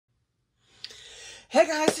Hey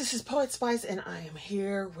guys, this is Poet Spice and I am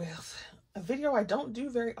here with a video I don't do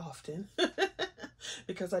very often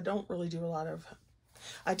because I don't really do a lot of,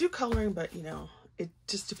 I do coloring, but you know, it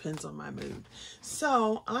just depends on my mood.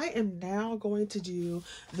 So I am now going to do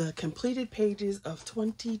the completed pages of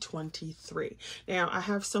 2023. Now I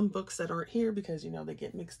have some books that aren't here because, you know, they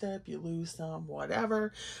get mixed up, you lose some,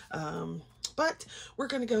 whatever. But we're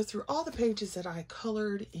going to go through all the pages that I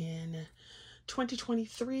colored in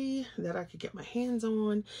 2023 that I could get my hands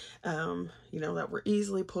on, you know, that were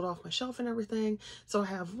easily pulled off my shelf and everything. So I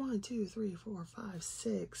have 1, 2, 3, 4, 5,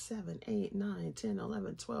 6, 7, 8, 9, 10,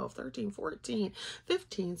 11, 12, 13, 14,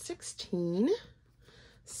 15, 16,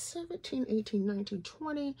 17, 18, 19,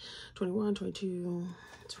 20, 21, 22,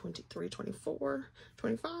 23, 24,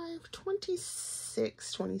 25,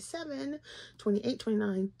 26, 27, 28,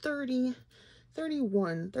 29, 30,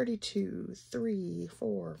 31, 32, 3,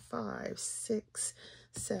 4, 5, 6,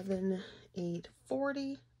 7, 8,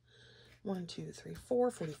 40, 1, 2, 3,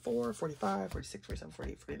 4, 44, 45, 46, 47,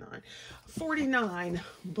 48, 49, 49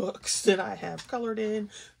 books that I have colored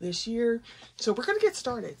in this year. So we're going to get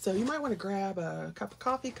started. So you might want to grab a cup of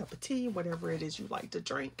coffee, cup of tea, whatever it is you like to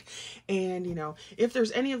drink. And, you know, if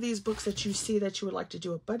there's any of these books that you see that you would like to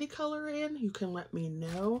do a buddy color in, you can let me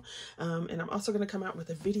know. And I'm also going to come out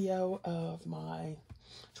with a video of my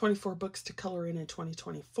 24 books to color in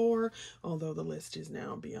 2024, although the list is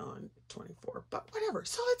now beyond 24, but whatever.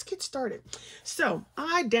 So let's get started. So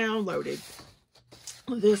I downloaded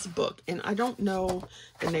this book and I don't know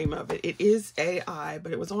the name of it. It is AI,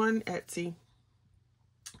 but it was on Etsy.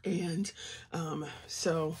 And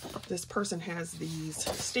so this person has these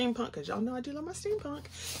steampunk, because y'all know I do love my steampunk.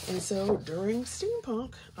 And so during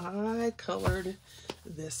steampunk, I colored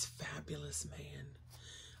this fabulous man.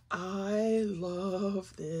 I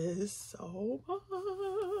love this so much.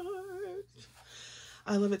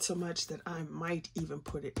 I love it so much that I might even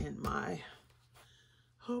put it in my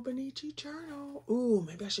Hobonichi journal. Ooh,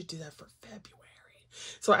 maybe I should do that for February.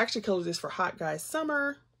 So I actually colored this for Hot Guy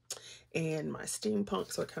Summer and my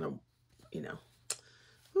steampunk. So it kind of, you know,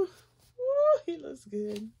 ooh, he looks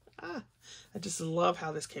good. I just love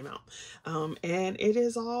how this came out. And it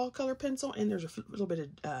is all color pencil, and there's a little bit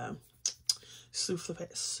of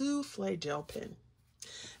souffle gel pen.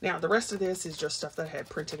 Now the rest of this is just stuff that I had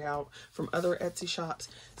printed out from other Etsy shops.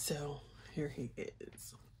 So here he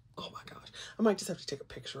is. Oh my gosh, I might just have to take a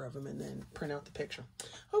picture of him and then print out the picture.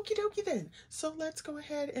 Okie dokie then. So let's go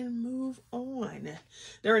ahead and move on.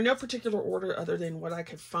 They're in no particular order other than what I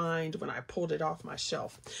could find when I pulled it off my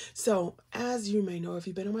shelf. So as you may know, if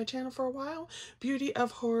you've been on my channel for a while, Beauty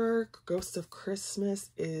of Horror, Ghosts of Christmas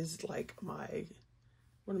is like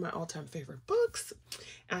one of my all-time favorite books.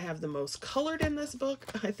 I have the most colored in this book,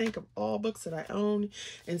 I think, of all books that I own.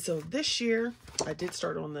 And so this year, I did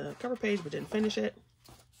start on the cover page, but didn't finish it.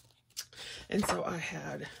 And so I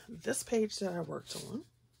had this page that I worked on.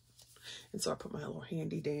 And so I put my little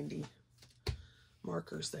handy dandy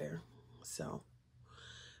markers there. So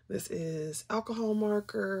this is alcohol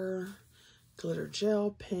marker, glitter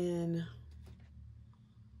gel pen.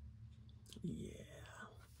 Yeah.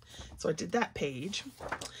 So I did that page,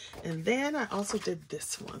 and then I also did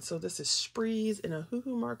this one. So this is sprees and a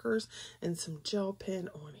hoo-hoo markers and some gel pen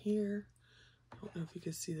on here. I don't know if you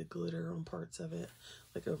can see the glitter on parts of it.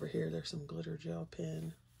 Like over here, there's some glitter gel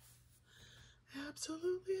pen.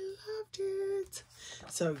 Absolutely loved it.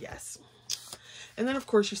 So yes. And then of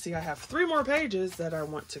course you see I have 3 more pages that I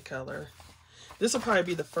want to color. This will probably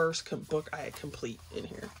be the first book I complete in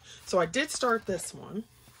here. So I did start this one.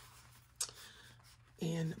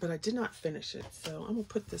 But I did not finish it, so I'm gonna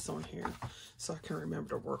put this on here so I can remember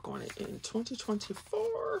to work on it in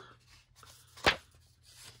 2024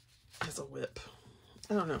 as a whip.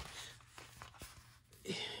 I don't know.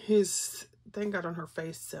 His thing got on her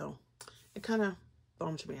face, so it kind of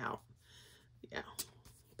bummed me out. Yeah,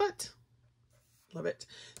 but love it.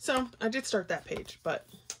 So I did start that page, but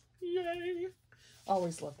yay!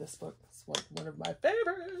 Always love this book. It's one of my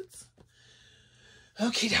favorites.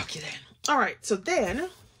 Okie dokie then. All right, so then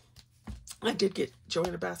I did get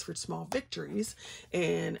Joanna Basford's Small Victories,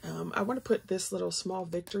 and I want to put this little Small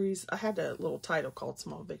Victories. I had a little title called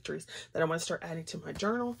Small Victories that I want to start adding to my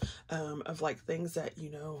journal of like things that,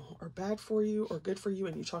 you know, are bad for you or good for you,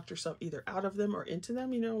 and you talked yourself either out of them or into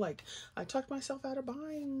them, you know, like I talked myself out of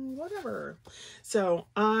buying whatever. So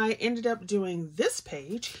I ended up doing this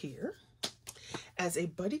page here as a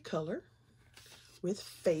buddy color with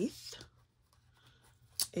Faith.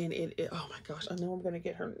 And oh my gosh, I know I'm going to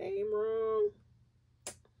get her name wrong.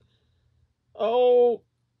 Oh,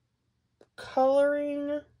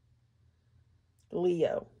 Coloring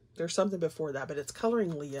Leo. There's something before that, but it's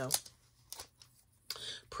Coloring Leo.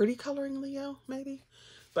 pretty coloring Leo, maybe.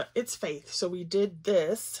 But it's Faith. So we did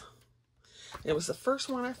this. It was the first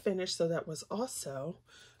one I finished, so that was also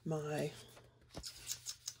my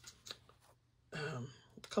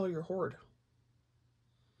Color Your Horde.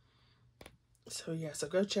 So yeah, so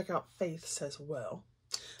go check out Faith's as well.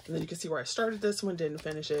 And then you can see where I started this one, didn't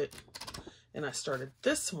finish it. And I started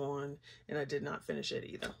this one, and I did not finish it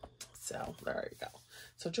either. So there you go.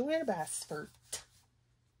 So Joanna Basford.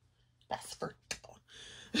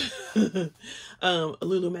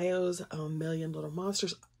 Lulu Mayo's Million Little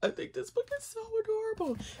Monsters. I think this book is so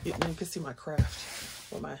adorable. You can see my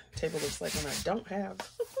craft, what my table looks like when I don't have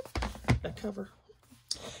a cover.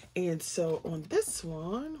 And so on this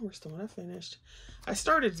one, where's the one I finished? I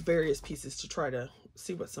started various pieces to try to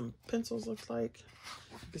see what some pencils look like.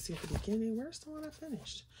 You can see at the beginning, where's the one I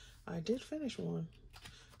finished? I did finish one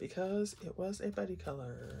because it was a buddy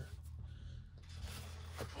color.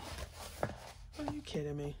 Are you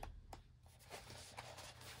kidding me?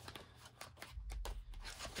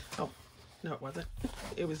 Oh, no, it wasn't.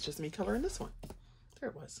 It was just me coloring this one. There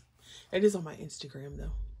it was. It is on my Instagram,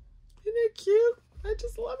 though. Isn't it cute? I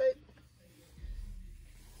just love it.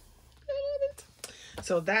 I love it.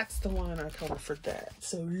 So that's the one I colored for that.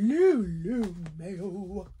 So Lulu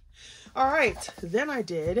Mayo. All right. Then I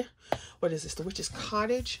did, what is this? The Witch's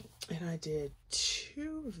Cottage. And I did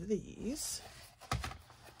 2 of these.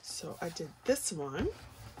 So I did this one.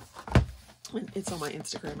 And it's on my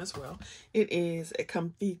Instagram as well. It is a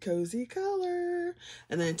comfy, cozy color.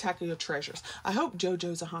 And then Tackle Your Treasures. I hope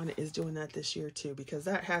JoJo Zahana is doing that this year too, because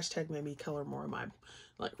that hashtag made me color more of my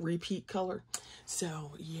like repeat color.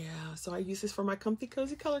 So yeah, so I use this for my comfy,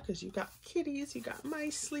 cozy color because you got kitties, you got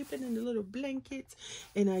mice sleeping in the little blankets.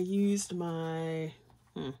 And I used my,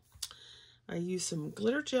 I used some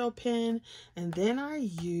glitter gel pen, and then I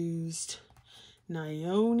used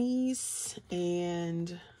Naomi's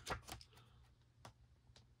and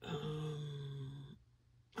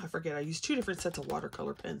I forget, I used 2 different sets of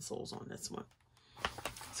watercolor pencils on this one.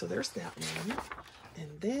 So there's that one.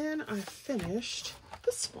 And then I finished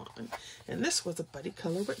this one. And this was a buddy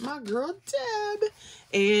color with my girl Deb.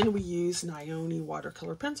 And we used Naomi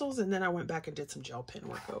watercolor pencils. And then I went back and did some gel pen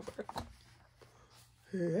work over it.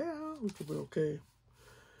 Yeah, we could be okay.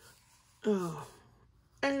 Oh,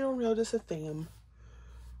 I don't notice a thing.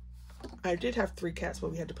 I did have 3 cats, but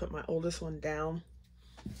we had to put my oldest one down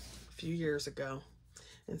a few years ago.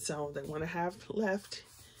 And so the one I have left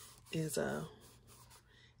is a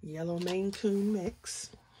yellow Maine Coon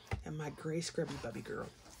mix and my gray scrubby bubby girl.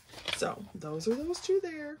 So those are those 2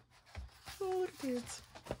 there. Oh, look at kids.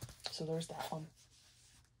 So there's that one.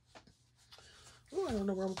 Oh, I don't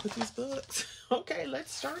know where I'm gonna put these books. Okay,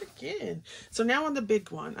 let's start again. So now on the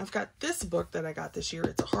big one, I've got this book that I got this year.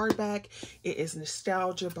 It's a hardback. It is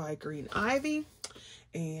Nostalgia by Green Ivy.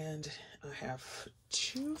 And I have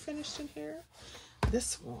 2 finished in here.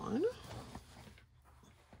 This one.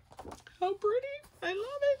 How pretty. I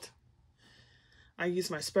love it. I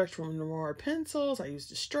use my Spectrum Noir pencils. I use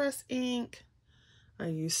Distress ink. I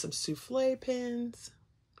use some souffle pens.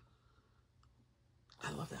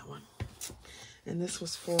 I love that one. And this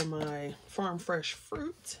was for my Farm Fresh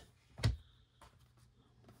Fruit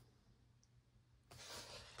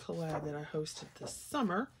collab that I hosted this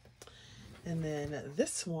summer. And then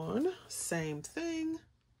this one, same thing.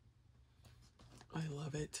 I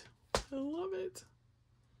love it. I love it.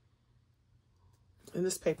 And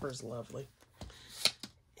this paper is lovely.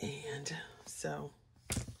 And so,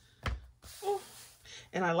 oh,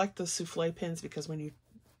 and I like those souffle pens because when you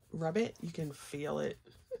rub it, you can feel it.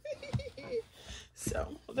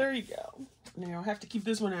 So there you go. Now I have to keep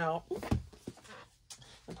this one out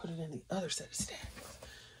and put it in the other set of stacks.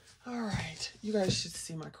 All right, you guys should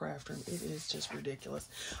see my craft room. It is just ridiculous.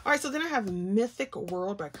 All right, so then I have Mythic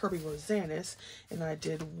World by Kirby Rosanis, and I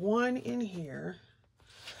did 1 in here.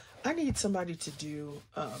 I need somebody to do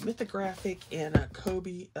Mythographic and a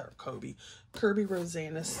Kirby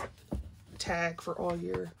Rosanis tag for all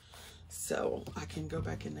year, so I can go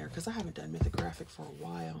back in there because I haven't done Mythographic for a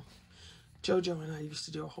while. JoJo and I used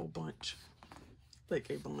to do a whole bunch. Like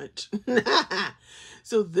a bunch.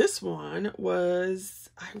 So this one was,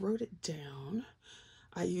 I wrote it down.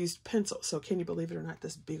 I used pencil. So can you believe it or not,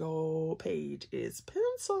 this big old page is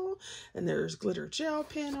pencil. And there's glitter gel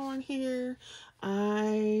pen on here.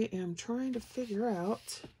 I am trying to figure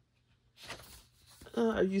out.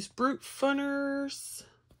 I used Brute Funners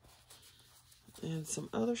and some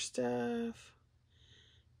other stuff.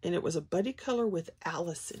 And it was a buddy color with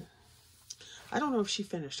Allison. I don't know if she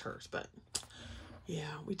finished hers, but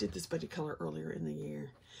yeah, we did this buddy color earlier in the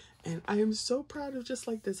year. And I am so proud of just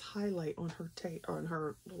like this highlight on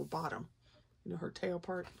her little bottom. You know, her tail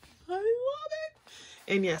part. I love it.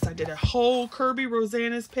 And yes, I did a whole Kirby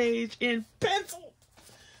Rosanna's page in pencil.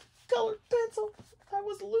 Colored pencil. I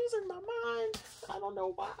was losing my mind. I don't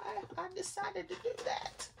know why I decided to do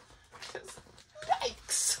that.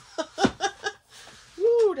 Yikes.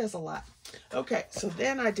 Woo, that's a lot. Okay, so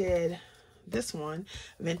then I did this one,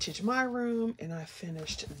 Vintage My Room, and I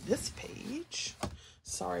finished this page.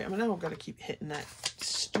 Sorry, I mean, I'm going to keep hitting that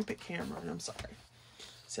stupid camera, and I'm sorry.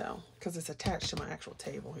 So, because it's attached to my actual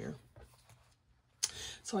table here.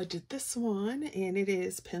 So I did this one, and it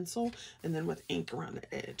is pencil, and then with ink around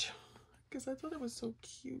the edge. Because I thought it was so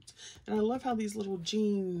cute. And I love how these little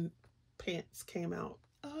jean pants came out.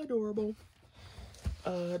 Adorable.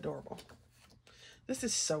 Adorable. This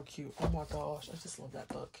is so cute. Oh my gosh, I just love that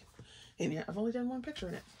book. And yeah, I've only done one picture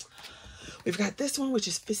in it. We've got this one, which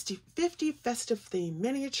is 50 festive theme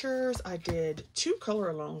miniatures. I did 2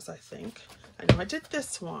 color alongs, I think. I know I did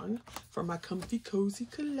this one for my Comfy Cozy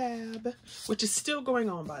collab, which is still going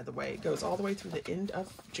on, by the way. It goes all the way through the end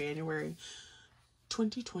of January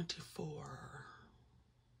 2024.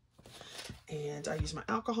 And I use my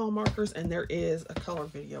alcohol markers, and there is a color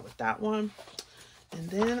video with that one. And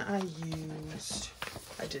then I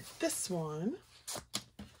did this one,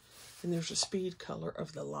 and there's a speed color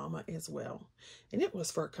of the llama as well. And it was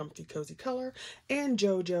for a Comfy Cozy color, and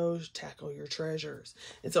JoJo's Tackle Your Treasures.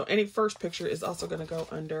 And so any first picture is also going to go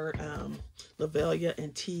under Lavelia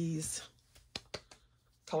and T's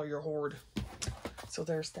Color Your Hoard. So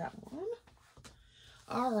there's that one.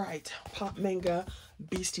 All right, Pop Manga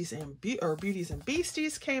Beauties and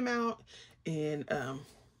Beasties came out, and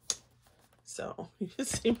so you can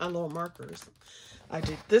see my little markers. I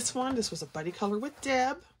did this one. This was a buddy color with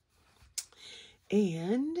Deb,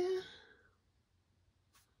 and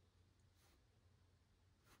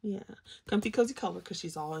yeah, Comfy Cozy color because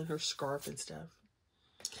she's all in her scarf and stuff.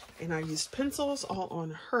 And I used pencils all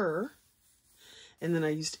on her, and then I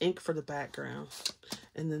used ink for the background.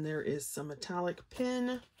 And then there is some metallic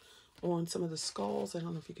pen on some of the skulls. I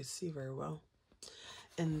don't know if you can see very well.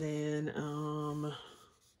 And then,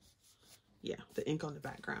 yeah, the ink on the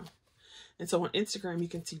background. And so on Instagram, you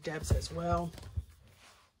can see Deb's as well.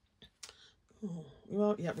 Oh,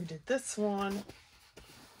 well, yeah, we did this one.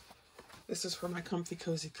 This is for my Comfy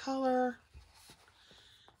Cozy color.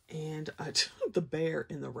 And the bear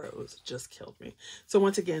in the rose just killed me. So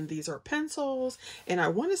once again, these are pencils. And I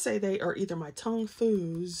want to say they are either my Tung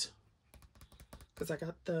Fu's, because I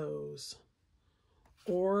got those,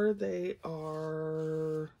 or they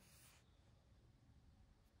are,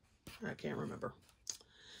 I can't remember.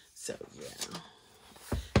 So yeah.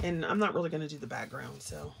 And I'm not really going to do the background,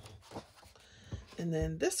 so. And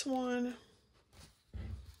then this one,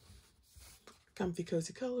 Comfy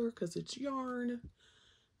Cozy color, because it's yarn.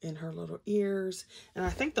 In her little ears. And I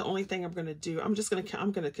think the only thing I'm going to do, I'm going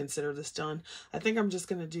to consider this done. I think I'm just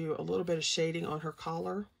going to do a little bit of shading on her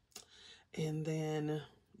collar. And then,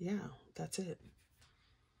 yeah, that's it.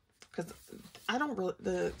 Because I don't really,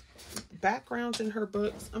 the backgrounds in her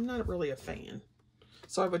books, I'm not really a fan.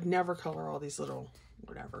 So I would never color all these little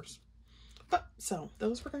whatevers. But, so,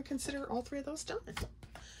 those we're going to consider all 3 of those done.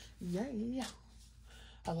 Yay.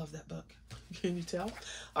 I love that book. Can you tell?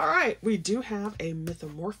 All right, we do have a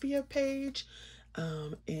Mythomorphia page,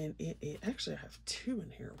 and it actually I have 2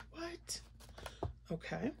 in here. What?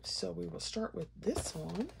 Okay, so we will start with this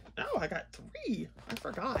one. Oh, I got 3. I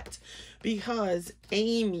forgot because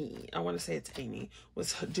Amy, I want to say it's Amy,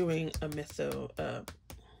 was doing a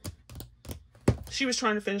she was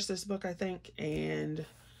trying to finish this book, I think, and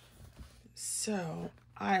so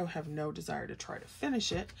I have no desire to try to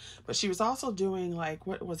finish it, but she was also doing, like,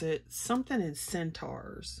 what was it? Something in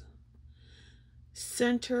Centaurs.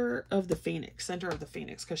 Center of the Phoenix,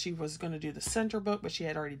 because she was going to do the center book, but she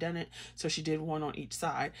had already done it, so she did one on each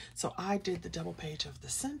side. So I did the double page of the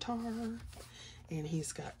Centaur, and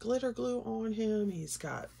he's got glitter glue on him, he's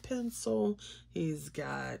got pencil, he's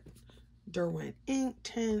got Derwent ink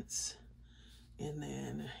tints, and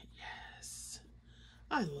then, yes,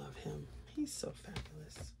 I love him. He's so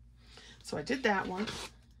fabulous. So I did that one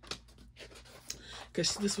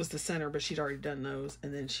because this was the center, but she'd already done those.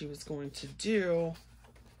 And then she was going to do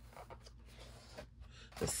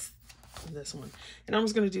this one. And I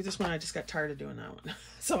was going to do this one. I just got tired of doing that one.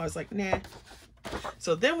 So I was like, nah.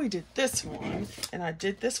 So then we did this one. And I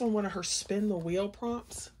did this one of her spin the wheel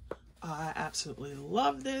prompts. I absolutely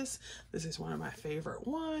love this. This is one of my favorite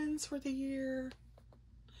ones for the year.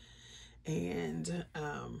 And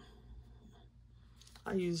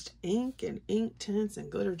I used ink and ink tints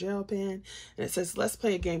and glitter gel pen, and it says let's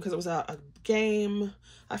play a game, because it was a game.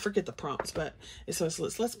 I forget the prompts, but it says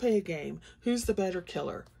let's play a game. Who's the better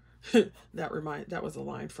killer, That was a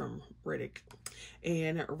line from Riddick.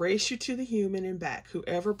 And race you to the human and back.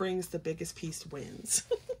 Whoever brings the biggest piece wins.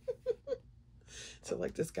 So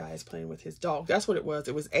like this guy is playing with his dog. That's what it was.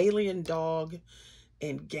 It was alien, dog,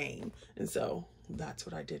 and game. And so that's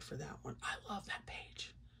what I did for that one. I love that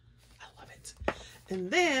page. I love it.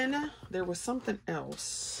 And then there was something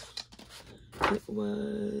else. It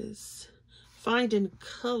was find in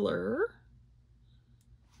color.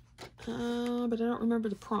 But I don't remember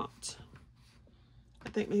the prompt. I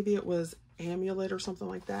think maybe it was amulet or something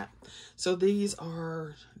like that. So these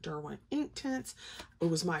are Derwent ink tints. It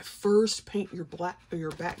was my first paint your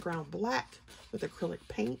background black with acrylic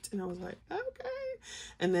paint, and I was like, okay.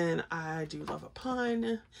 And then I do love a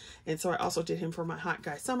pun, and so I also did him for my hot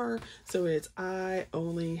guy summer. So it's I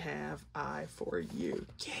only have eye for you.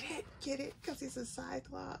 Get it, because he's a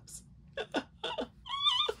cyclops.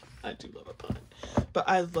 I do love a pun, but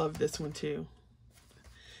I love this one too.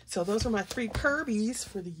 So those are my 3 Kirby's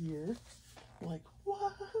for the year. Like,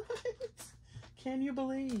 what? Can you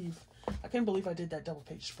believe? I can't believe I did that double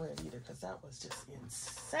page spread either, because that was just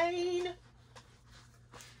insane.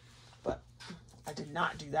 But I did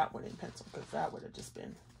not do that one in pencil, because that would have just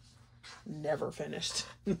been never finished.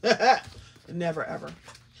 Never, ever.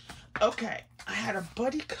 Okay, I had a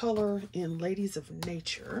buddy color in Ladies of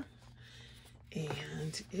Nature,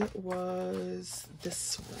 and it was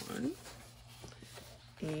this one.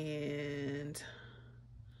 And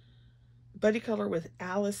buddy color with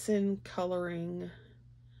Allison coloring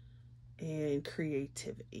and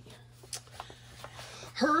creativity.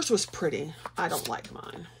 Hers was pretty. I don't like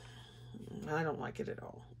mine. I don't like it at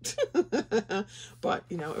all. But,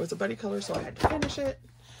 you know, it was a buddy color, so I had to finish it.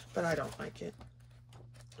 But I don't like it.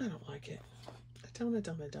 I don't like it. I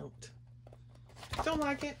don't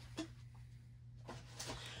like it.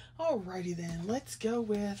 Alrighty then. Let's go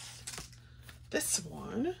with this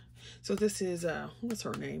one. So this is, what's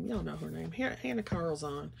her name? Y'all know her name. Hannah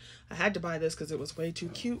Carlzon. I had to buy this because it was way too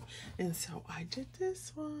cute. And so I did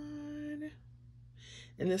this one.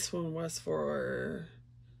 And this one was for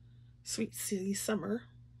Sweet Silly Summer.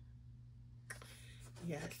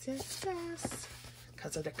 Yes.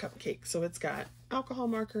 Because of the cupcake. So it's got alcohol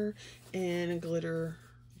marker and glitter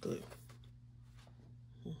glue.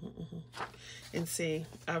 And see,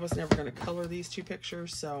 I was never going to color these 2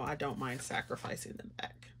 pictures, so I don't mind sacrificing the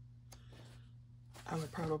back. I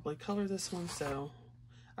would probably color this one, so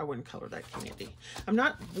I wouldn't color that candy. I'm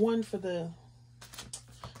not one for the,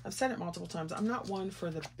 I've said it multiple times, I'm not one for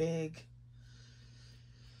the big,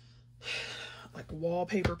 like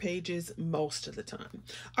wallpaper pages most of the time.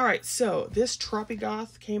 All right, so this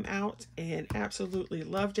Tropigoth came out and absolutely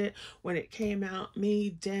loved it. When it came out, me,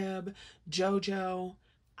 Deb, JoJo,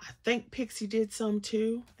 I think Pixie did some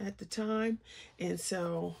too at the time. And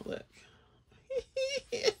so, look.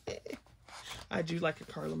 I do like a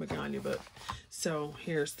Carla Magana book. So,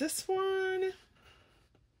 here's this one.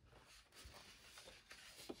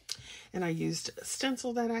 And I used a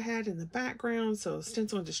stencil that I had in the background. So,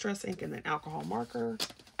 stencil and distress ink and then alcohol marker.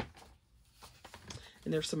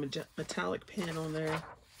 And there's some metallic pen on there.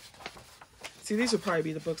 See, these would probably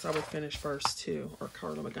be the books I would finish first too, or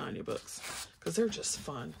Carla Magana books, because they're just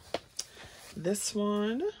fun. This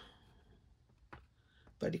one,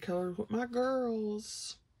 buddy colored with my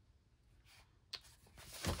girls.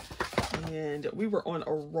 And we were on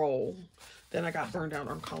a roll. Then I got burned out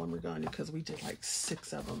on Carla Magana because we did like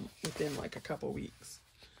 6 of them within like a couple weeks.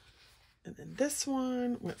 And then this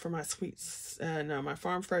one went for my my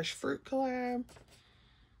Farm Fresh Fruit collab.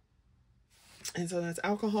 And so that's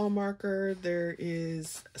alcohol marker. There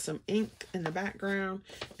is some ink in the background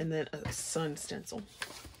and then a sun stencil.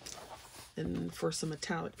 And for some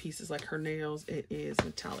metallic pieces like her nails, it is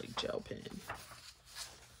metallic gel pen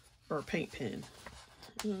or paint pen.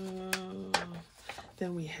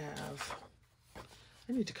 Then we have,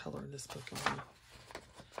 I need to color in this book.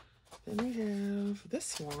 Then we have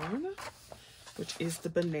this one, which is the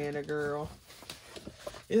Banana Girl.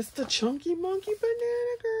 It's the Chunky Monkey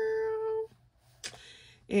Banana Girl.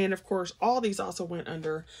 And of course, all these also went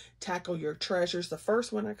under Tackle Your Treasures. The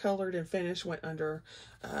first one I colored and finished went under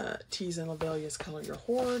Tease and Lavelia's Color Your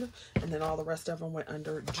Hoard. And then all the rest of them went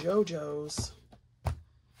under JoJo's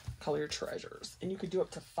Color Your Treasures. And you could do up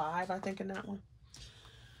to 5, I think, in that one.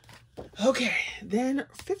 Okay, then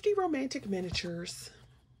 50 Romantic Miniatures.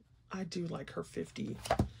 I do like her 50.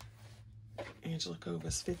 Angela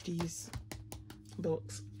Kova's 50s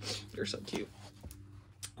books. They're so cute.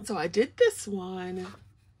 So I did this one.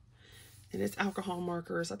 And it's alcohol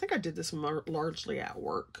markers. I think I did this one largely at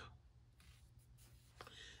work.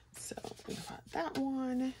 So we got that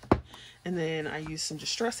one. And then I used some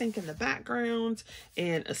distress ink in the background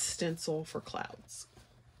and a stencil for clouds.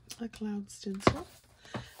 A cloud stencil.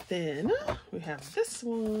 Then we have this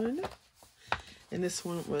one. And this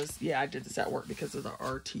one was, yeah, I did this at work because of the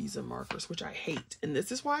artisan markers, which I hate. And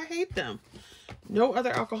this is why I hate them. No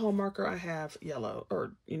other alcohol marker I have yellow,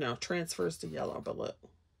 or, you know, transfers to yellow, but look.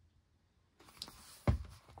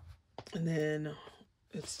 And then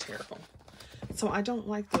it's terrible. So I don't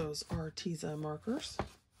like those artisan markers,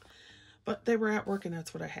 but they were at work and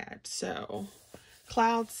that's what I had. So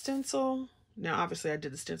cloud stencil. Now, obviously I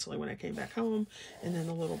did the stenciling when I came back home, and then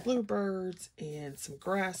the little bluebirds and some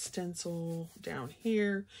grass stencil down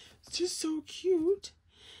here. It's just so cute.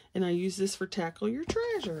 And I use this for Tackle Your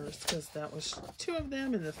Treasures because that was 2 of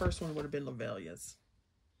them, and the first one would have been Lavelia's.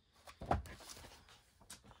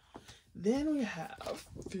 Then we have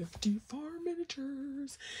 50 farm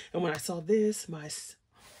miniatures. And when I saw this, my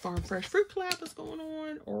Farm Fresh Fruit collab was going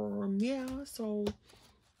on, yeah, so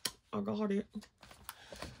I got it.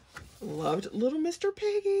 Loved little Mr.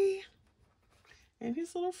 Piggy and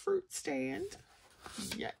his little fruit stand.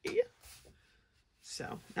 Yay.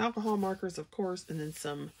 So, alcohol markers, of course, and then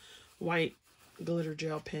some white glitter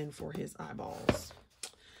gel pen for his eyeballs.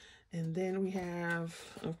 And then we have,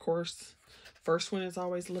 of course, first one is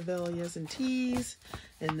always Lavelia's and Teas.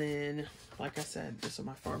 And then, like I said, this is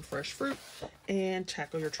my Farm Fresh Fruit and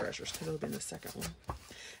Tackle Your Treasures because it'll be the second one.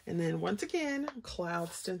 And then once again,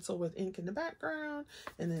 cloud stencil with ink in the background,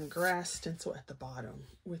 and then grass stencil at the bottom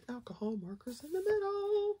with alcohol markers in the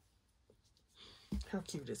middle. How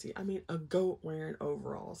cute is he? I mean, a goat wearing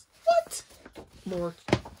overalls. What? More.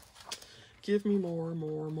 Give me more,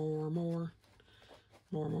 more, more, more.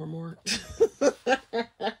 More, more, more.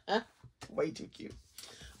 Way too cute.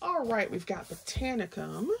 All right, we've got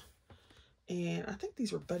Botanicum. And I think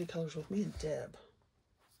these were buddy colors with me and Deb.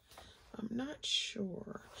 I'm not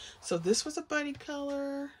sure. So this was a buddy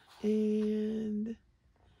color, and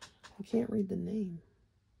I can't read the name.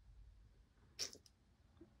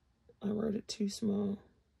 I wrote it too small.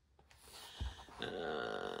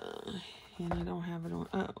 And I don't have it on.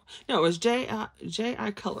 Oh, no, it was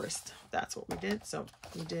J.I. Colorist. That's what we did. So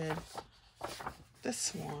we did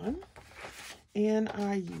this one. And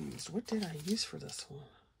I used, what did I use for this one?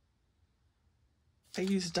 I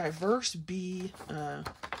used Diverse B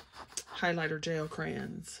highlighter gel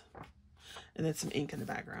crayons, and then some ink in the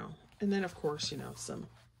background, and then of course, you know, some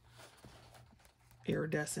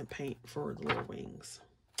iridescent paint for the little wings.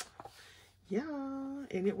 Yeah,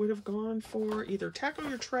 and it would have gone for either Tackle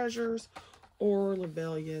Your Treasures or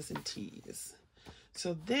Lavelia's and Teas.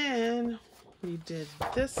 So then we did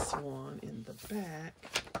this one in the back.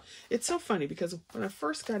 It's so funny because when I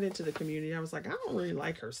first got into the community, I was like, I don't really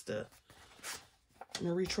like her stuff,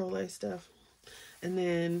 Marie Trolle stuff. And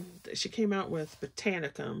then she came out with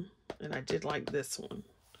Botanicum, and I did like this one.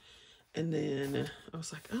 And then I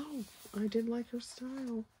was like, oh, I did like her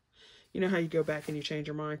style. You know how you go back and you change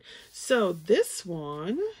your mind. So this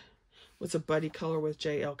one was a buddy color with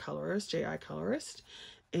J.I. Colorist.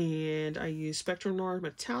 And I used Spectrum Noir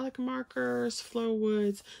metallic markers,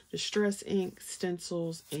 Flowwoods, Distress ink,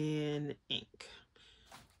 stencils, and ink.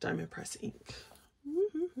 Diamond Press ink.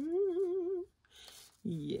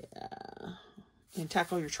 Yeah. And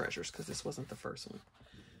Tackle Your Treasures, because this wasn't the first one.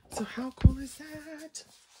 So how cool is that?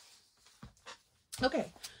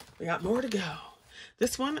 Okay, we got more to go.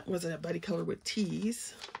 This one was a buddy color with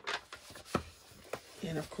Teas.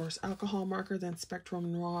 And of course, alcohol marker, then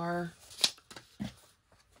Spectrum Noir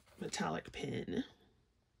metallic pen.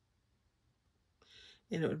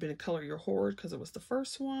 And it would have been a Color Your Hoard because it was the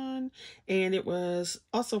first one. And it was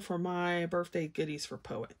also for my birthday goodies for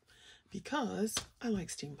Poet, because I like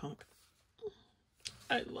steampunk.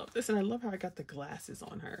 I love this, and I love how I got the glasses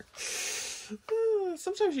on her.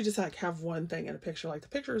 Sometimes you just like have one thing in a picture, like the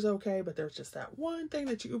picture is okay, but there's just that one thing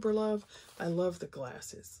that you uber love. I love the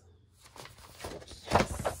glasses.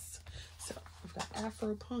 Yes. So we've got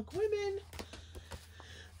Afro Punk Women.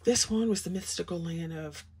 This one was the Mystical Land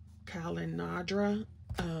of Kalinadra.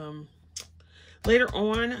 Later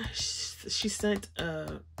on, she sent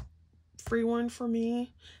a free one for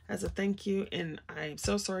me as a thank you, and I'm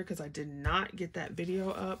so sorry because I did not get that video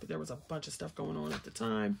up. There was a bunch of stuff going on at the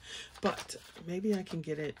time, but maybe I can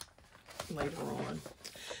get it later on.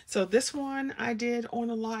 So this one I did on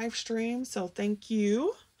a live stream, so thank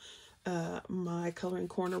you, my Coloring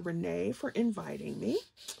Corner Renee, for inviting me.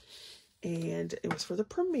 And it was for the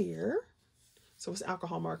premiere, so it's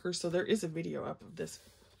alcohol markers, so there is a video up of this,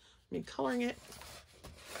 me coloring it.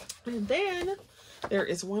 And then there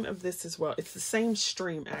is one of this as well. It's the same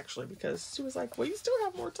stream, actually, because she was like, well, you still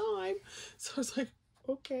have more time. So I was like,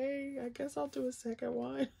 Okay, I guess I'll do a second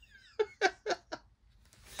one.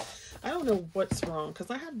 I don't know what's wrong because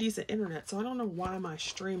I have decent internet, so I don't know why my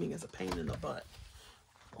streaming is a pain in the butt.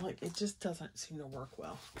 Like, it just doesn't seem to work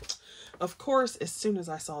well. Of course, as soon as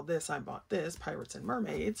I saw this, I bought this, Pirates and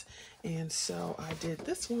Mermaids. And so I did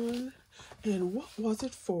this one. And what was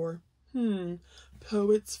it for?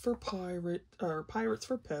 Poets for Pirate, or Pirates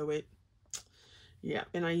for Poet. Yeah,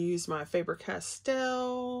 and I used my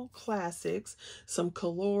Faber-Castell Classics, some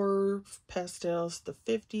Color pastels, the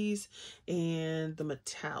 50s, and the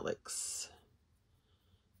metallics,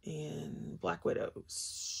 and Black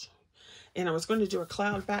Widows. And I was going to do a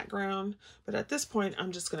cloud background, but at this point,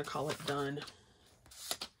 I'm just going to call it done.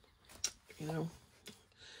 You know,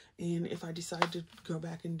 and if I decide to go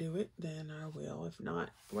back and do it, then I will. If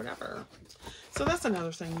not, whatever. So that's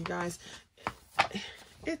another thing, you guys.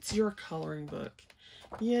 It's your coloring book.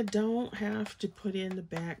 You don't have to put in the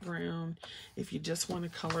background if you just want to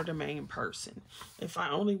color the main person. If I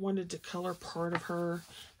only wanted to color part of her,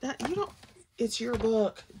 that you don't, it's your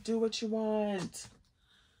book. Do what you want.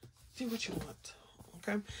 Do what you want.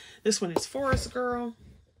 Okay. This one is Forest Girl.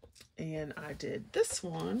 And I did this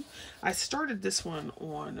one. I started this one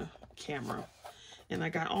on camera. And I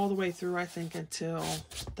got all the way through, I think, until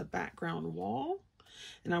the background wall.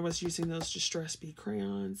 And I was using those Distress Bee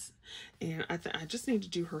crayons. And I just need to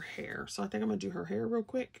do her hair. So I think I'm going to do her hair real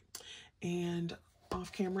quick. And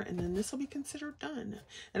off camera. And then this will be considered done.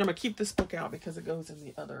 And I'm going to keep this book out because it goes in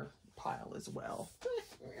the other pile as well.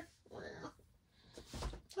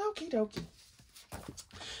 Okie dokie.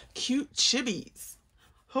 Cute chibis.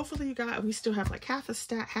 Hopefully you guys, we still have like half the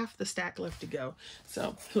stack left to go.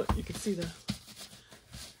 So look, you can see the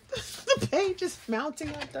page is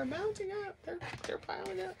mounting up. They're mounting up. They're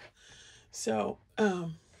piling up. So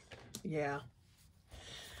yeah.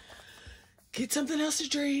 Get something else to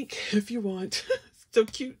drink if you want. So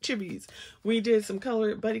cute chibis. We did some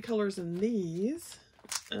buddy colors in these.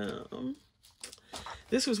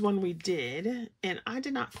 This was one we did, and I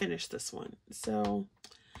did not finish this one. So,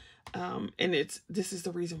 and this is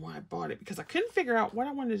the reason why I bought it, because I couldn't figure out what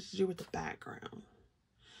I wanted to do with the background.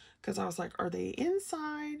 Because I was like, are they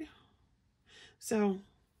inside? So,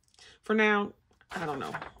 for now, I don't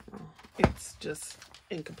know. It's just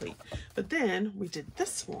incomplete. But then we did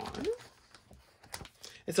this one.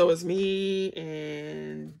 And so it was me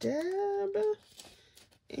and Deb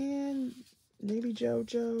and maybe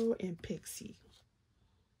JoJo and Pixie.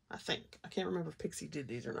 I think. I can't remember if Pixie did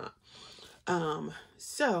these or not.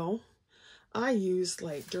 So I used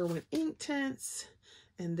like Derwent ink tints,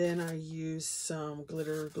 and then I used some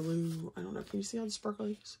glitter glue. I don't know. Can you see all the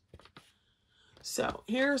sparklies? So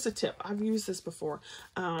here's a tip. I've used this before.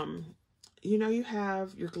 You know, you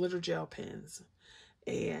have your glitter gel pens,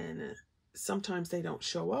 and sometimes they don't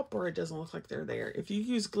show up or it doesn't look like they're there. If you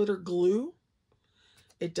use glitter glue,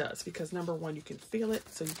 it does, because number one, you can feel it,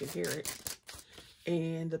 so you can hear it.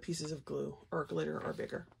 And the pieces of glue or glitter are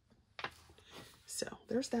bigger. So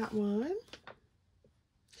there's that one.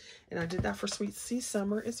 And I did that for Sweet Sea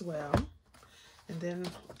Summer as well. And then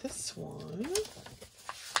this one.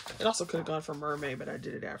 It also could have gone for Mermaid, but I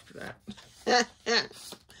did it after that.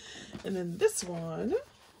 And then this one.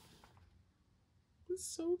 It's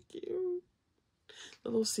so cute. The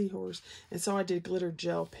little seahorse. And so I did glitter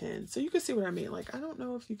gel pen. So you can see what I mean. Like, I don't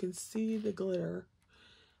know if you can see the glitter,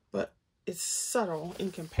 but it's subtle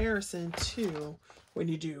in comparison to when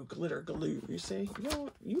you do glitter glue. You see,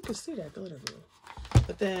 you can see that glitter glue,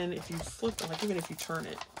 but then if you flip it, like even if you turn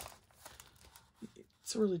it,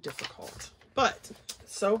 it's really difficult. But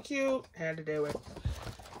so cute, had to do it.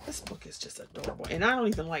 This book is just adorable, and I don't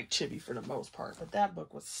even like chibi for the most part, but that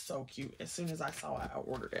book was so cute. As soon as I saw it, I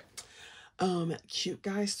ordered it. Cute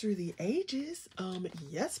guys through the ages.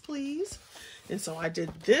 Yes, please. And so I did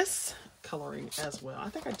this coloring as well. I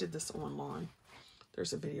think I did this online.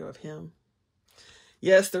 There's a video of him.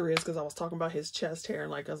 Yes, there is, because I was talking about his chest hair,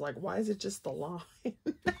 and like I was like, why is it just the line?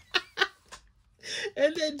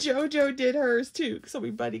 And then JoJo did hers too, so we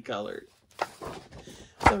buddy colored.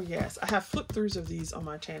 So yes, I have flip throughs of these on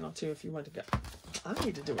my channel too, if you want to go. I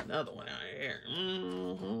need to do another one out here.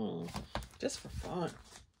 Just for fun.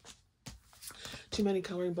 Too many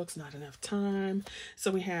coloring books, not enough time.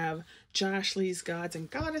 So we have Josh Lee's Gods and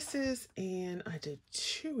Goddesses, and I did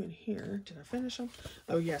 2 in here. Did I finish them?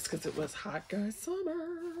 Oh yes, because it was Hot Guy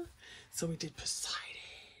Summer. So we did Poseidon.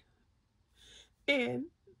 And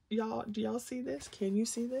y'all, do y'all see this? Can you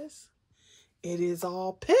see this? It is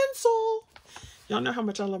all pencil. Y'all know how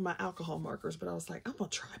much I love my alcohol markers, but I was like, I'm gonna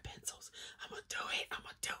try pencils. I'm gonna do it. I'm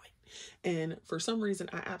gonna do it. And for some reason,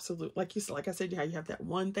 I absolutely, like I said, how you have that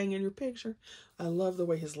one thing in your picture. I love the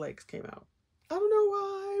way his legs came out. I don't know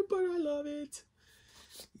why, but I love it.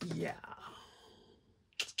 Yeah.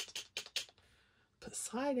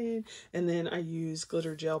 Poseidon. And then I use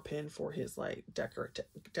glitter gel pen for his like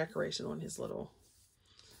decoration on his little,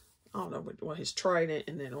 I don't know what his trident,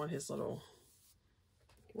 and then on his little,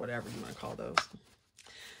 whatever you want to call those.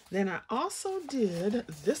 Then I also did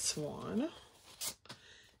this one,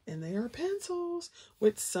 and they are pencils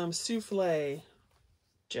with some souffle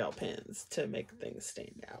gel pens to make things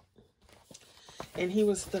stand out. And he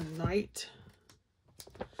was the knight.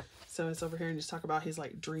 So it's over here and just talk about his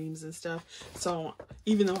like dreams and stuff. So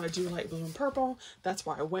even though I do like blue and purple, that's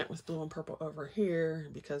why I went with blue and purple over here,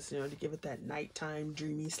 because, you know, to give it that nighttime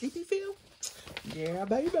dreamy sleepy feel. Yeah,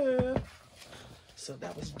 baby. So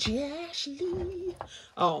that was Jashley.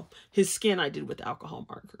 Oh, his skin I did with alcohol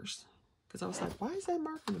markers, because I was like, why is that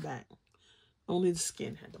mark in the back? Only the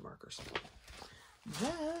skin had the markers.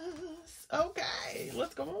 Yes. Okay,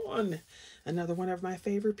 let's go on. Another one of my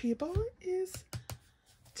favorite people is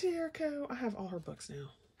Jericho. I have all her books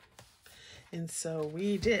now. And so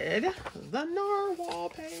we did the narwhal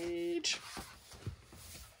page.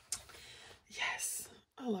 Yes,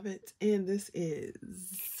 I love it. And this is,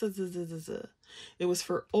 it was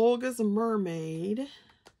for Olga's Mermaid.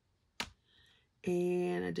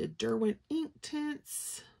 And I did Derwent Ink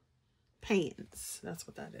Tints Pans. That's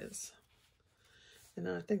what that is. And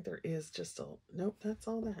I think there is just a, nope, that's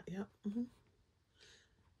all that. Yep.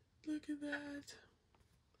 Look at that.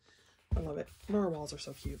 I love it. Narwhals are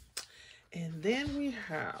so cute. And then we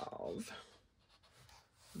have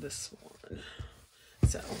this one.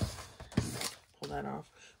 So, pull that off.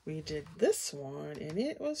 We did this one, and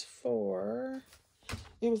it was for,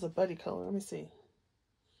 it was a buddy color. Let me see.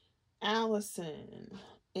 Allison.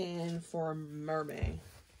 And for Mermaid.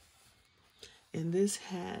 And this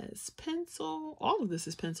has pencil. All of this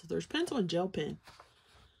is pencil. There's pencil and gel pen.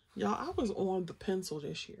 Y'all, I was on the pencil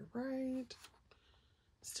this year, right?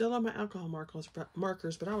 Still on my alcohol markers,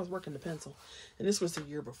 but I was working the pencil. And this was the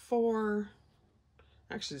year before.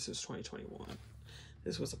 Actually, this was 2021.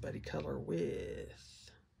 This was a buddy color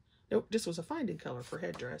with... Nope, this was a finding color for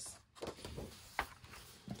headdress.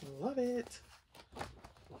 Love it.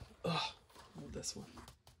 Oh, love this one.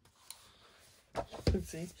 Let's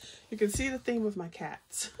see. You can see the theme of my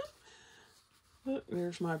cats. Look,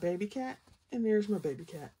 there's my baby cat, and there's my baby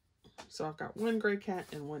cat. So I've got one gray cat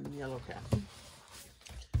and one yellow cat.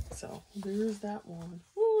 So there's that one.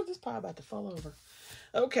 Ooh, this pile about to fall over.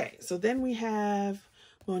 Okay, so then we have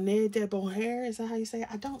Monet de Bohair. Is that how you say it?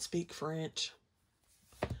 I don't speak French.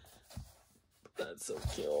 That's so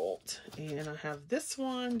cute. And I have this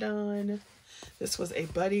one done. This was a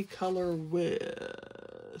buddy color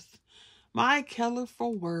with My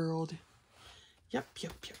Colorful World. Yep.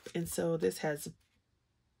 And so this has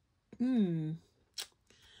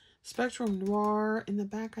Spectrum Noir in the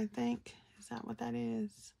back, I think. Is that what that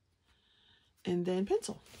is? And then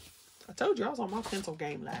pencil. I told you I was on my pencil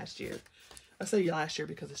game last year. I say last year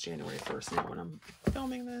because it's January 1st now when I'm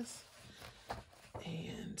filming this.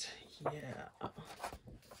 And yeah.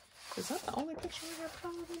 Is that the only picture I have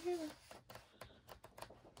colored in here?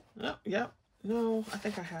 Oh, yep. No, I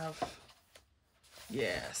think I have.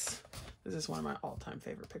 Yes. This is one of my all-time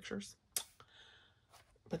favorite pictures.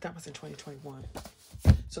 But that was in 2021.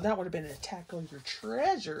 So that would have been a Tackle Your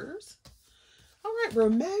Treasures. All right,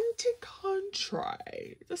 Romantic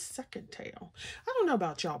Contrite, the second tail. I don't know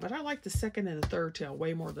about y'all, but I like the second and the third tail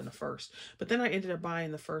way more than the first. But then I ended up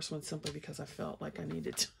buying the first one simply because I felt like I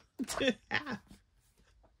needed to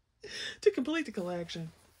complete the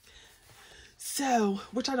collection. So,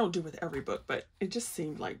 which I don't do with every book, but it just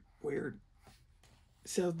seemed like weird.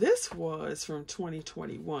 So this was from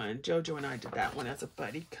 2021. JoJo and I did that one as a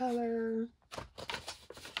buddy color.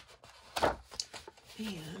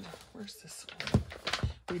 And where's this one?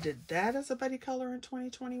 We did that as a buddy color in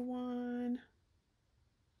 2021.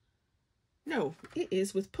 No, it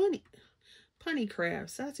is with Punny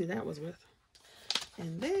Crafts. That's who that was with.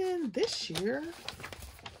 And then this year,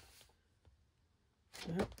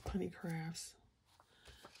 Punny Crafts.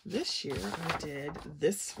 This year I did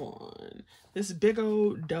this one. This big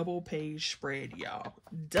old double page spread, y'all.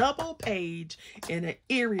 Double page in an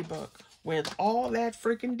eerie book with all that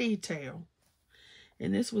freaking detail.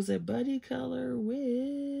 And this was a buddy color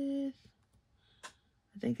with,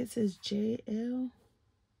 I think it says JL.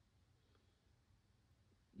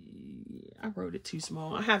 Yeah, I wrote it too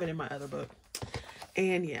small. I have it in my other book.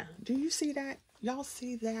 And yeah, do you see that? Y'all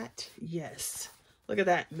see that? Yes. Look at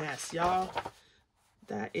that mess, y'all.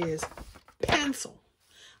 That is pencil.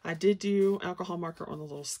 I did do alcohol marker on the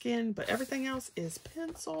little skin, but everything else is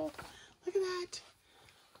pencil. Look at that.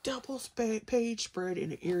 double page spread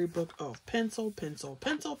in an eerie book of pencil, pencil,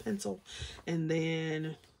 pencil, pencil. And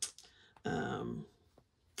then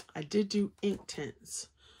I did do ink tints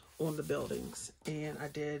on the buildings, and I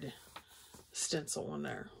did stencil on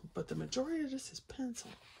there. But the majority of this is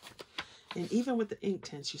pencil. And even with the ink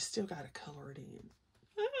tints, you still got to color it in.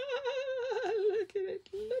 Look at it,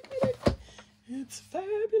 look at it. It's fabulous.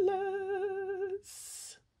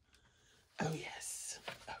 Oh yes,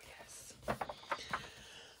 oh yes.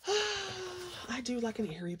 I do like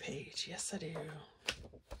an eerie page. Yes, I do.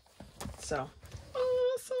 So,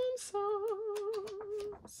 awesome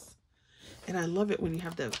sauce. And I love it when you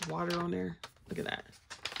have the water on there. Look at that.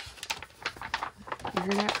 You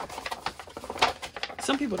hear that?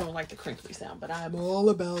 Some people don't like the crinkly sound, but I'm all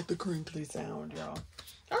about the crinkly sound, y'all.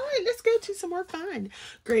 All right, let's go to some more fun.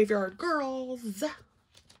 Graveyard Girls.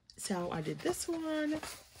 So I did this one.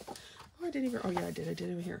 Oh, I didn't even, oh yeah, I did it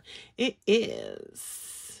over here. It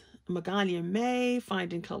is Magalia May,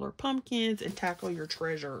 Find and Color Pumpkins and Tackle Your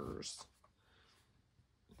Treasures.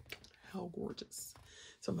 How gorgeous.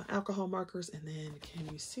 So my alcohol markers, and then can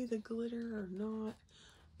you see the glitter or not?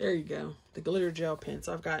 There you go, the glitter gel pen.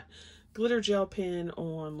 So I've got glitter gel pen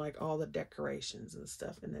on like all the decorations and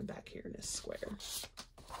stuff, and then back here in this square.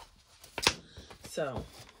 So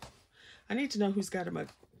I need to know who's got a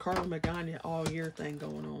Carl Magana all year thing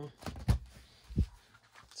going on.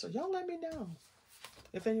 So y'all let me know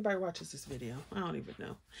if anybody watches this video. I don't even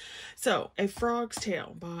know. So A Frog's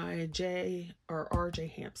Tale by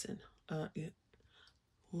R.J. Hampson.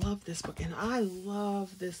 Love this book, and I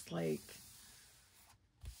love this, like,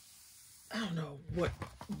 I don't know what,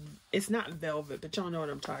 it's not velvet, but y'all know what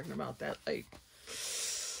I'm talking about. That, like,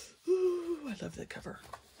 ooh, I love the cover.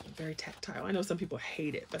 Very tactile. I know some people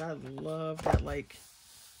hate it, but I love that, like,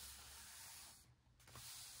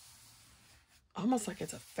 almost like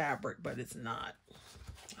it's a fabric, but it's not.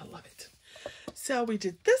 I love it. So we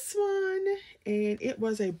did this one, and it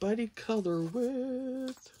was a buddy color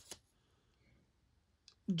with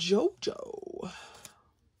JoJo.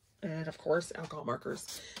 And of course, alcohol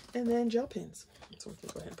markers, and then gel pens. So we can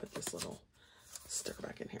go ahead and put this little sticker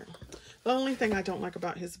back in here. The only thing I don't like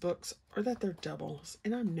about his books are that they're doubles,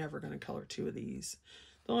 and I'm never going to color two of these.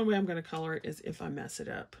 The only way I'm going to color it is if I mess it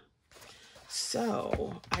up.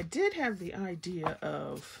 So I did have the idea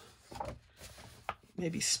of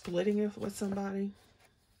maybe splitting it with somebody,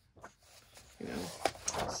 you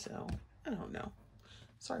know, so I don't know.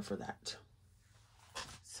 Sorry for that.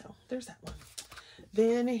 So there's that one.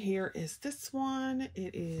 Then here is this one.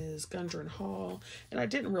 It is Gundren Hall, and I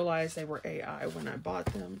didn't realize they were AI when I bought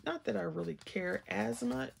them. Not that I really care as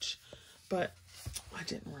much, but I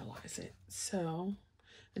didn't realize it. So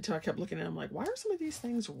until I kept looking at them like, why are some of these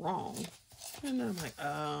things wrong? And then I'm like,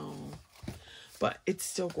 oh, but it's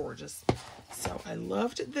still gorgeous. So I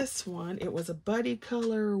loved this one. It was a buddy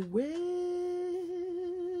color with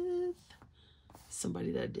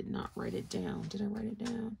somebody that did not write it down. Did I write it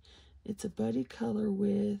down? It's a buddy color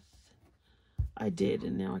with, I did,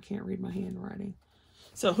 and now I can't read my handwriting.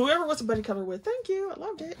 So whoever was a buddy color with, thank you. I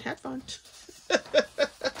loved it. Had fun.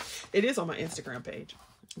 It is on my Instagram page,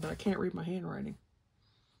 but I can't read my handwriting.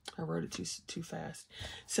 I wrote it too fast.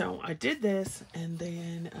 So I did this, and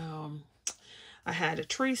then I had a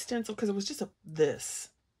tree stencil because it was just this.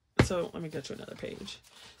 So let me go to another page.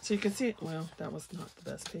 So you can see it. Well, that was not the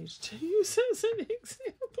best page to use as an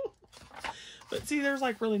example. But see, there's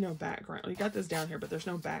like really no background. You got this down here, but there's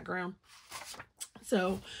no background.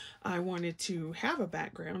 So I wanted to have a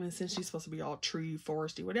background, and since she's supposed to be all tree,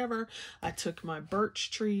 foresty, whatever, I took my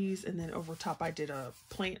birch trees, and then over top I did a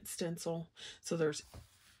plant stencil. So there's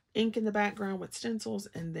ink in the background with stencils,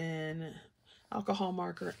 and then alcohol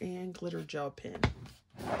marker and glitter gel pen.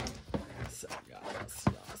 So yes.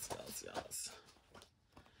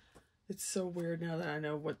 It's so weird now that I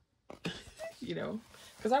know what, you know,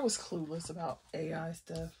 because I was clueless about AI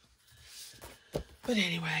stuff. But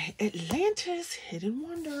anyway, Atlantis Hidden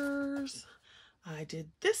Wonders. I did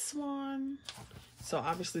this one. So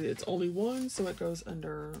obviously it's only one, so it goes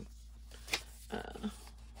under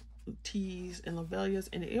T's and Lavelia's,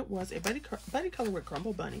 and it was a buddy color with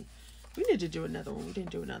Crumble Bunny. We need to do another one. We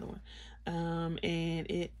didn't do another one.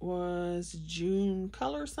 And it was June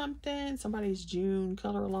color something. Somebody's June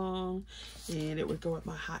color along. And it would go with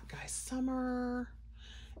my Hot Guy Summer.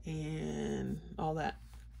 And all that.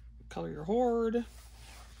 Color Your Hoard.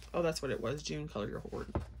 Oh, that's what it was. June Color Your Hoard.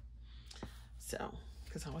 So,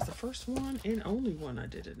 because that was the first one and only one I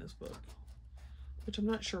did in this book. Which I'm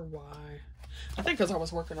not sure why. I think because I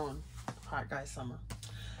was working on Hot Guy Summer.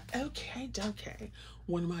 Okay.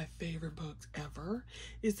 One of my favorite books ever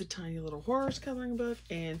is the Tiny Little Horrors coloring book.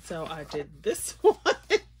 And so I did this one.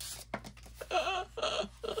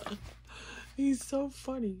 He's so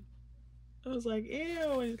funny. I was like,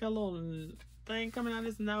 ew, and he's got a little thing coming out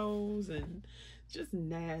his nose and just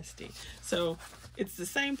nasty. So it's the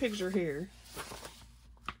same picture here,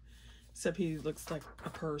 except he looks like a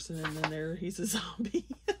person, and then there he's a zombie.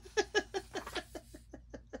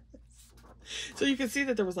 So you can see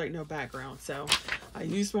that there was like no background. So I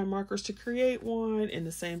used my markers to create one, and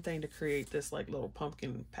the same thing to create this like little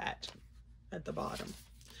pumpkin patch at the bottom.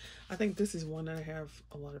 I think this is one that I have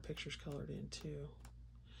a lot of pictures colored in too,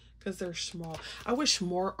 because they're small. I wish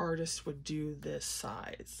more artists would do this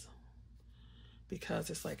size, because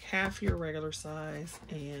it's like half your regular size,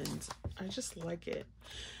 and I just like it.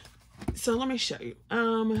 So let me show you.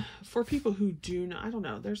 For people who do not, I don't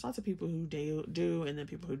know, there's lots of people who do and then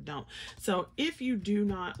people who don't. So if you do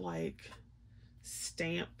not like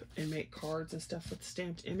stamp and make cards and stuff with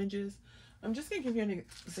stamped images, I'm just gonna give you an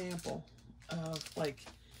example of, like,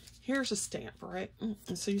 here's a stamp, right?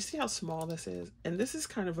 And so you see how small this is, and this is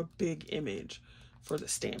kind of a big image for the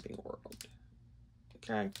stamping world.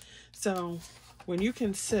 Okay, so when you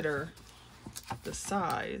consider the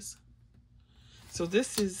size, so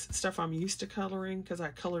this is stuff I'm used to coloring, because I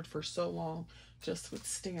colored for so long just with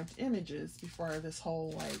stamped images before this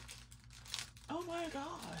whole, like, oh my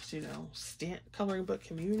gosh, you know, stamp coloring book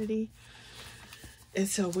community. And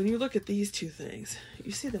so when you look at these two things,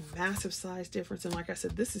 you see the massive size difference. And like I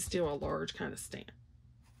said, this is still a large kind of stamp.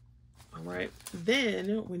 All right. Then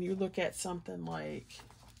when you look at something like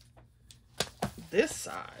this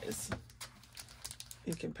size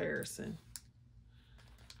in comparison,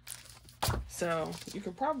 so you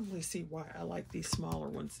can probably see why I like these smaller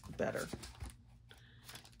ones better.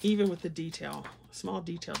 Even with the detail, small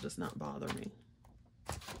detail does not bother me.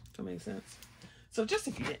 Does that make sense? So just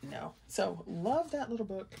if you didn't know. So love that little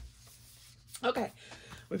book. Okay,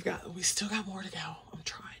 we still got more to go. I'm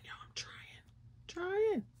trying, y'all. I'm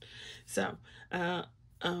trying. So,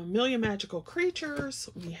 A Million Magical Creatures.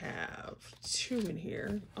 We have 2 in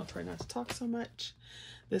here. I'll try not to talk so much.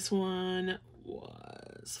 This one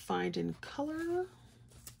was Find in Color.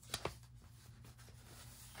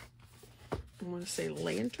 I want to say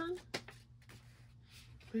Lantern.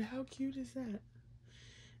 But how cute is that?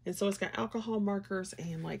 And so it's got alcohol markers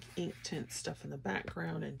and like ink tint stuff in the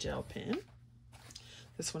background and gel pen.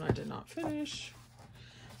 This one I did not finish.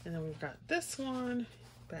 And then we've got this one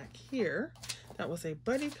back here. That was a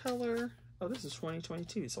buddy color. Oh, this is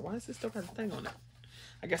 2022. So why does this still have a thing on it?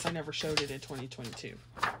 I guess I never showed it in 2022.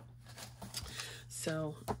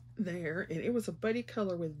 So there, and it was a buddy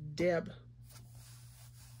color with Deb.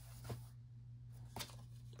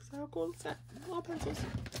 So how cool is that? All pencils.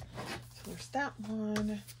 So there's that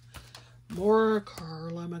one. More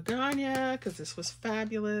Carla Magana, because this was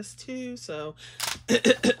fabulous too. So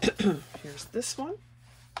here's this one.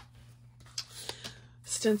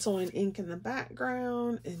 Stencil and ink in the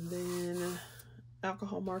background, and then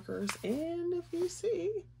alcohol markers. And if you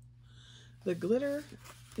see, the glitter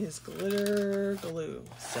is glitter glue.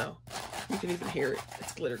 So you can even hear it.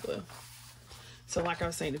 It's glitter glue. So like I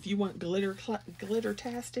was saying, if you want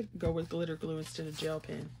glitter-tastic, go with glitter glue instead of gel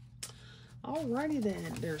pen. Alrighty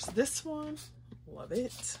then, there's this one. Love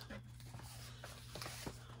it.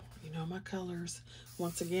 You know my colors.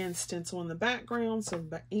 Once again, stencil in the background, some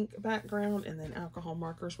ink background, and then alcohol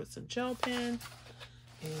markers with some gel pen.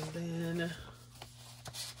 And then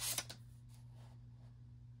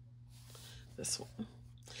this one.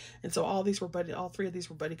 And so all 3 of these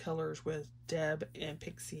were buddy colors with Deb and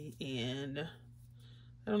Pixie, and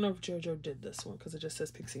I don't know if JoJo did this one because it just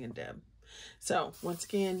says Pixie and Deb. So once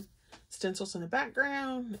again, stencils in the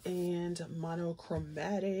background and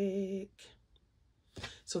monochromatic.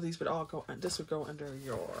 So these would all go, this would go under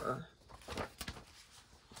your,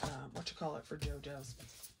 what you call it for JoJo's.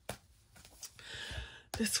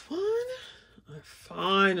 This one, I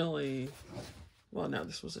finally, well, no,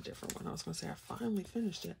 this was a different one. I was going to say I finally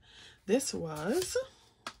finished it. This was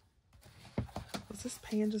this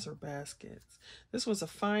pandas or baskets? This was a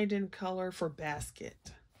Find in Color for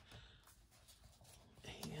basket.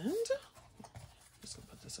 And I'm just going to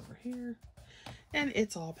put this over here. And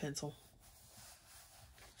it's all pencil.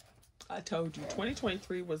 I told you,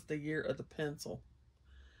 2023 was the year of the pencil.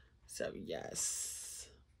 So, yes.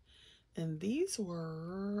 And these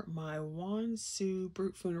were my Wansu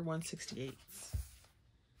Brutfuner 168s.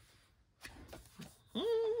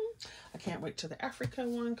 I can't wait till the Africa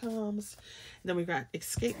one comes. And then we've got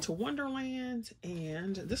Escape to Wonderland.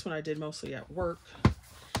 And this one I did mostly at work.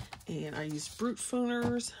 And I used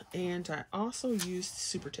Brutfuners. And I also used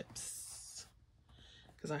Super Tips,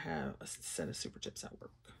 because I have a set of Super Tips at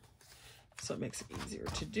work. So it makes it easier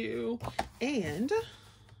to do. And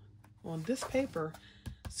on this paper,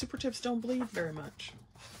 Super tips don't bleed very much.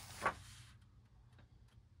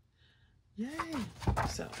 Yay.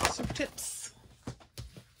 So, super tips.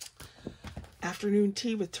 Afternoon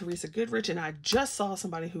tea with Teresa Goodrich. And I just saw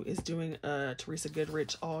somebody who is doing a Teresa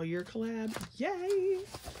Goodrich all year collab. Yay.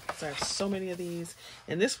 So I have so many of these.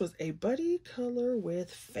 And this was a buddy color with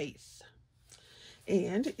Faith.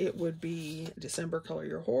 And it would be December Color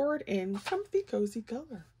Your Hoard and Comfy Cozy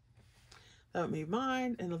Color. That would be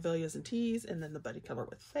mine, and Lavelia's and Teas, and then the buddy color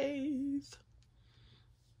with Faith.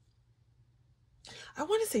 I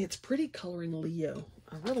want to say it's Pretty Coloring Leo.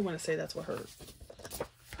 I really want to say that's what her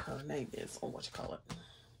name is, or what you call it.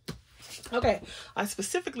 Okay, I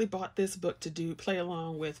specifically bought this book to play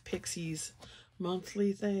along with Pixie's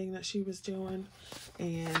monthly thing that she was doing,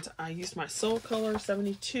 and I used my Soul Color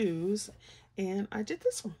 72s, and I did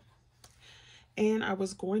this one. And I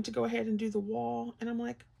was going to go ahead and do the wall, and I'm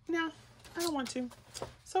like, no, I don't want to.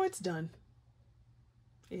 So it's done.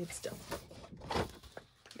 It's done.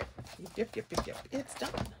 Yep. It's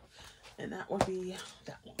done. And that would be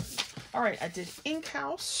that one. All right, I did Ink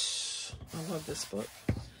House. I love this book.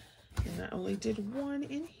 And I only did one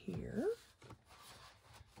in here.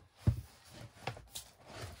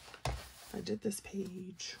 I did this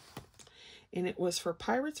page. And it was for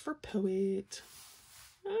Pirates for Poet.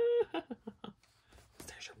 There's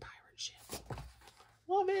your pirate ship.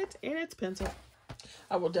 Love it. And it's pencil.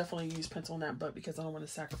 I will definitely use pencil in that book because I don't want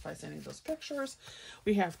to sacrifice any of those pictures.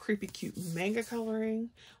 We have Creepy Cute Manga Coloring.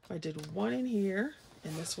 I did one in here.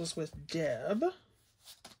 And this was with Deb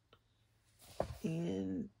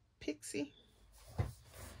and Pixie.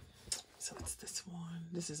 So it's this one.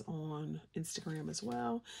 This is on Instagram as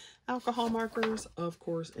well. Alcohol markers, of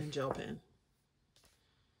course, and gel pen.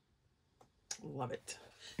 Love it.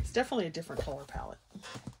 It's definitely a different color palette,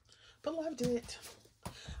 but loved it.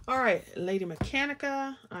 All right, Lady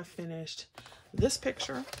Mechanica. I finished this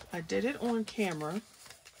picture. I did it on camera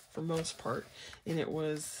for most part, and it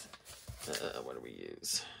was, what do we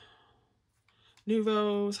use?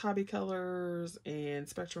 Nouveau's Hobby Colors and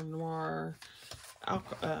Spectrum Noir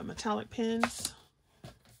metallic pens.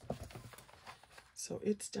 So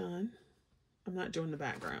it's done. I'm not doing the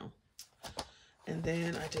background. And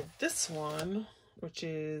then I did this one, which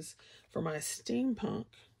is for my steampunk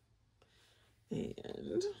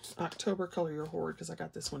and October Color Your Hoard, because I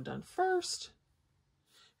got this one done first.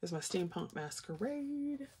 Is my steampunk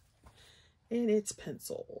masquerade, and it's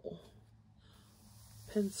pencil,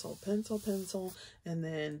 and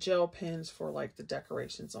then gel pens for like the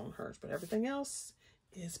decorations on hers, but everything else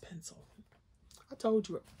is pencil. I told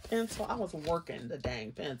you, pencil. I was working the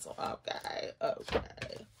dang pencil. Okay.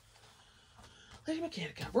 Lady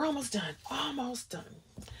Mechanica, we're almost done.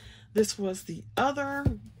 This was the other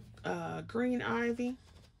Green Ivy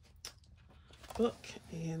book,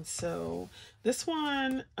 and so this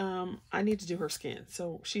one I need to do her skin,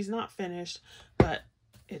 so she's not finished, but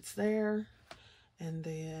it's there. And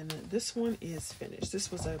then this one is finished.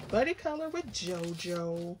 This was a buddy color with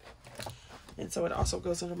JoJo, and so it also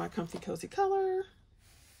goes under my Comfy Cozy Color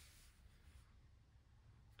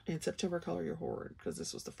and September Color Your Hoard, because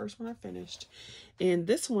this was the first one I finished. And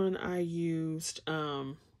this one I used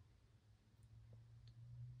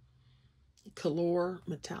Color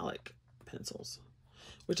metallic pencils,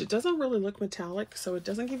 which it doesn't really look metallic, so it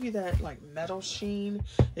doesn't give you that like metal sheen.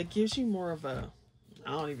 It gives you more of a,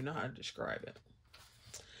 I don't even know how to describe it.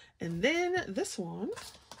 And then this one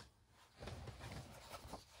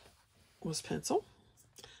was pencil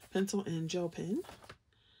and gel pen,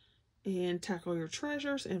 and Tackle Your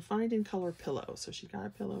Treasures and Finding Color Pillow. So she got a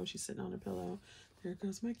pillow, she's sitting on a pillow. There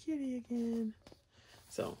goes my kitty again.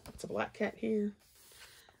 So it's a black cat here.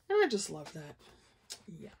 And I just love that.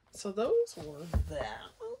 Yeah, so those were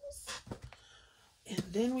those. And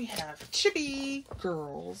then we have Chibi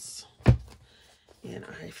Girls. And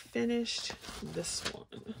I finished this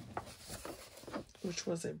one, which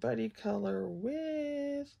was a buddy color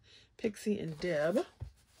with Pixie and Deb.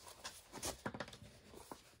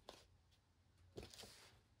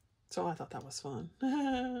 So I thought that was fun.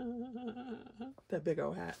 That big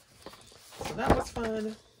old hat. So that was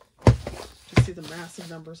fun. You see the massive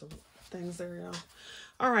numbers of things there, y'all.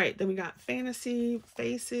 All right, then we got Fantasy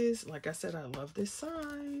Faces. Like I said, I love this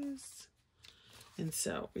size. And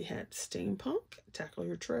so we had Steampunk, Tackle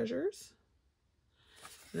Your Treasures.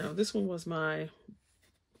 Now this one was my,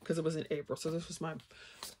 because it was in April, so this was my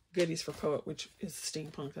Goodies for Poet, which is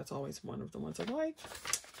Steampunk. That's always one of the ones I like.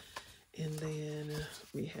 And then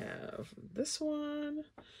we have this one,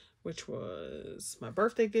 which was my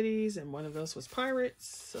birthday goodies, and one of those was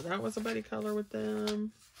Pirates, so that was a buddy color with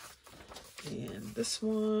them. And this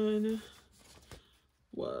one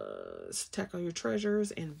was Tackle Your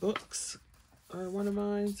Treasures and Books are one of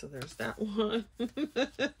mine. So there's that one.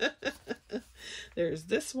 There's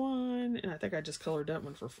this one. And I think I just colored that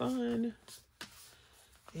one for fun.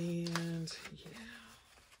 And yeah.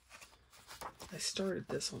 I started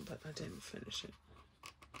this one, but I didn't finish it.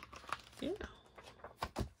 Yeah.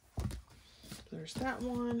 There's that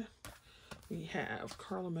one. We have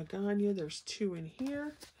Carla Magana. There's 2 in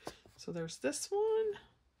here. So there's this one.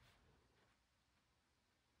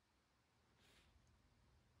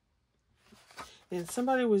 And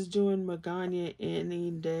somebody was doing Magana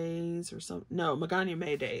Any Days or something. No, Magana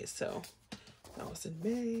May Days. So that was in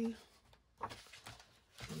May.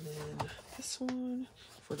 And then this one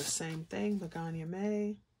for the same thing, Magana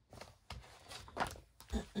May.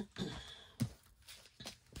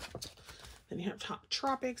 Then you have Hot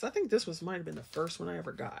Tropics. I think this might have been the first one I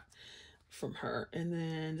ever got from her. And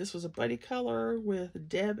then this was a buddy color with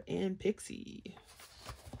Deb and Pixie.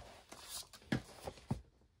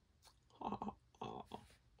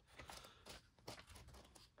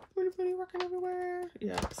 Everybody working everywhere.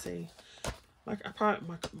 Yeah, see. My Carla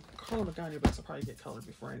Magana books will probably get colored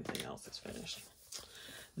before anything else is finished.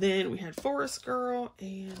 Then we had Forest Girl.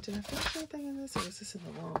 And did I finish anything in this, or is this in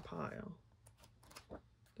the wrong pile?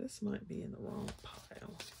 This might be in the wrong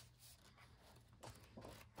pile.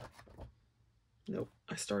 Nope.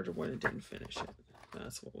 I started one and didn't finish it.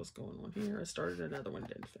 That's what was going on here. I started another one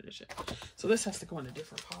and didn't finish it. So this has to go in a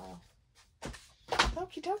different pile.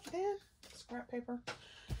 Okie dokie then. Scrap paper.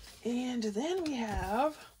 And then we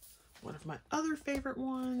have one of my other favorite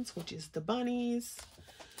ones, which is the bunnies.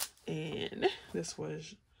 And this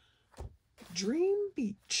was Dream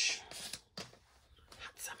Beach.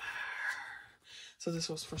 Hot summer. So this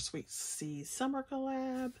was for Sweet Sea Summer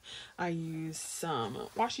collab. I used some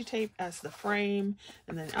washi tape as the frame,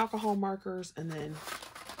 and then alcohol markers, and then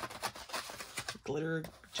glitter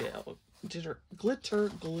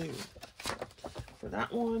glue for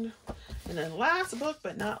that one. And then last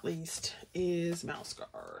but not least is Mouse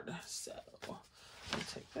Guard. So I'm gonna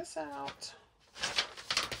take this out.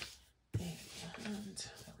 And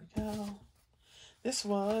there we go. This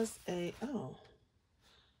was a, oh,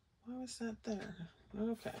 why was that there?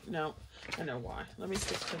 Okay, no, I know why. Let me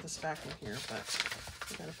stick to this back in here, but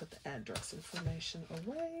I gotta put the address information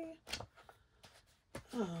away.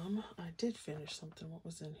 I did finish something. What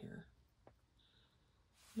was in here?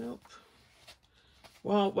 Nope.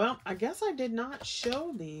 Well, I guess I did not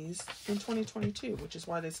show these in 2022, which is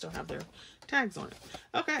why they still have their tags on it.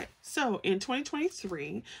 Okay, so in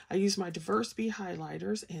 2023, I used my Diverse Bee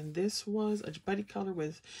highlighters, and this was a buddy color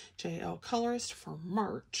with JL Colorist for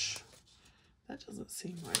March. That doesn't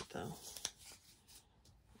seem right, though.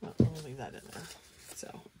 Well, I'll leave that in there.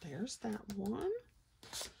 So there's that one.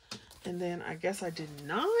 And then I guess I did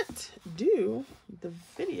not do the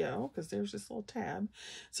video because there's this little tab.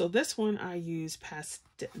 So this one I use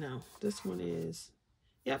no, this one is,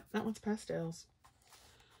 yep, that one's pastels.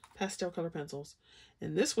 Pastel color pencils.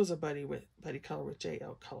 And this was a buddy color with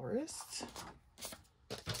JL Colorists.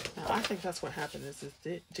 Now I think that's what happened is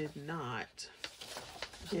it did not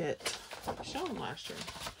get shown last year.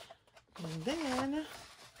 And then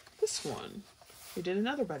this one, we did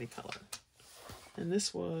another buddy color. And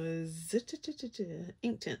this was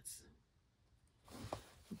Ink Tints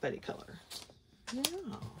buddy color. Yeah.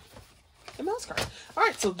 The Mouse Guard. All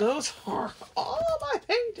right, so those are all my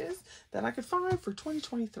pages that I could find for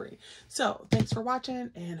 2023. So thanks for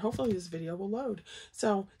watching, and hopefully this video will load.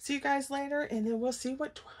 So see you guys later, and then we'll see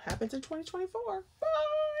what happens in 2024.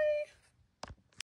 Bye.